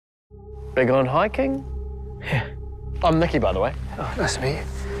Big on hiking? Yeah. I'm Nicky, by the way. Oh, nice to meet you.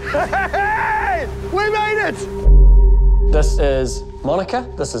 Hey! We made it! This is Monica.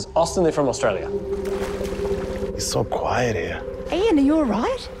 This is Austin. They're from Australia. It's so quiet here. Ian, are you all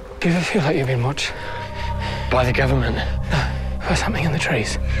right? Do you ever feel like you've been watched by the government? No, for something in the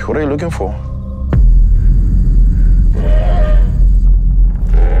trees. What are you looking for?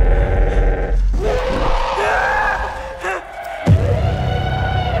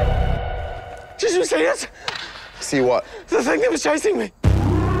 Did you see it? See what? The thing that was chasing me.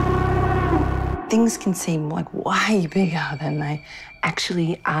 Things can seem like way bigger than they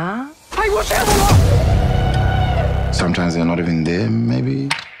actually are. Hey, watch out! Sometimes they're not even there, maybe.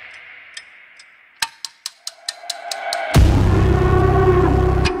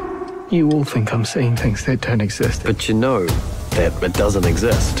 You all think I'm seeing things that don't exist. But you know that it doesn't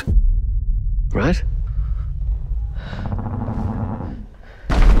exist, right?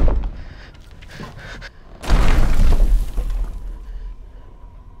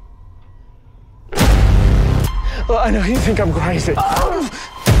 Well, I know you think I'm crazy.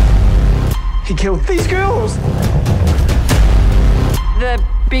 He killed these girls. The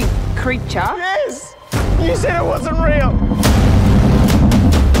big creature? Yes! You said it wasn't real.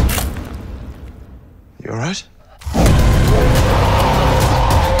 You all right?